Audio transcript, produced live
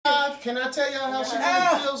Can I tell y'all how she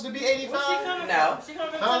really feels to be 85? No.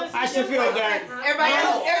 I should feel that.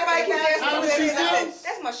 Everybody keeps asking How me does she that. I feel? said,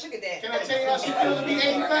 that's my sugar daddy. Can I tell you how she feels to be 85?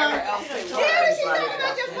 Yeah, she's talking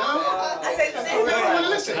about your father. I said, I don't want to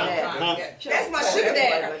listen. that's my sugar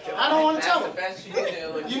daddy. I don't want to tell her.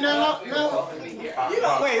 You know, no.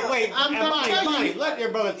 Wait. I'm gonna tell Bonnie, you let your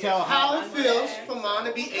brother tell how it feels for mom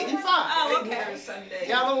to be 85. Oh, okay.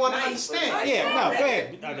 Y'all don't want to understand. Yeah, no, go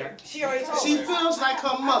ahead. She already told She me. feels like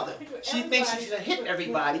her mother. She thinks she should hit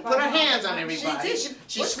everybody, put her hands on everybody.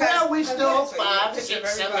 She swear we still 5,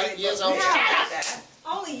 6, 7, 8 years old. Shut up!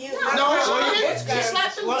 Only you. No, she didn't. She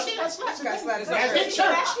slapped him. She got slapped. That's in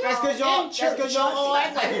church. That's because y'all all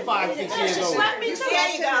act like you're 5, 6 years She old. slapped me too.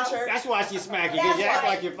 There you go. That's why she's smacking you, because you act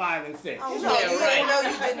like you're 5 and 6. No, you didn't know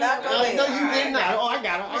you did not know No, that. you did not. Oh, I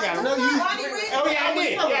got him. No, you. Oh, yeah, I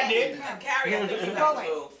did. Yeah, I did. Carrie, I think you got to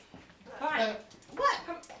move. What?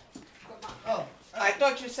 Oh. I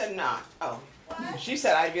thought you said not. Oh. She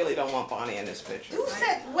said, I really don't want Bonnie in this picture. Who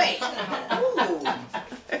said, wait? Ooh.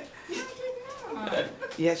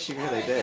 Yes, she really did.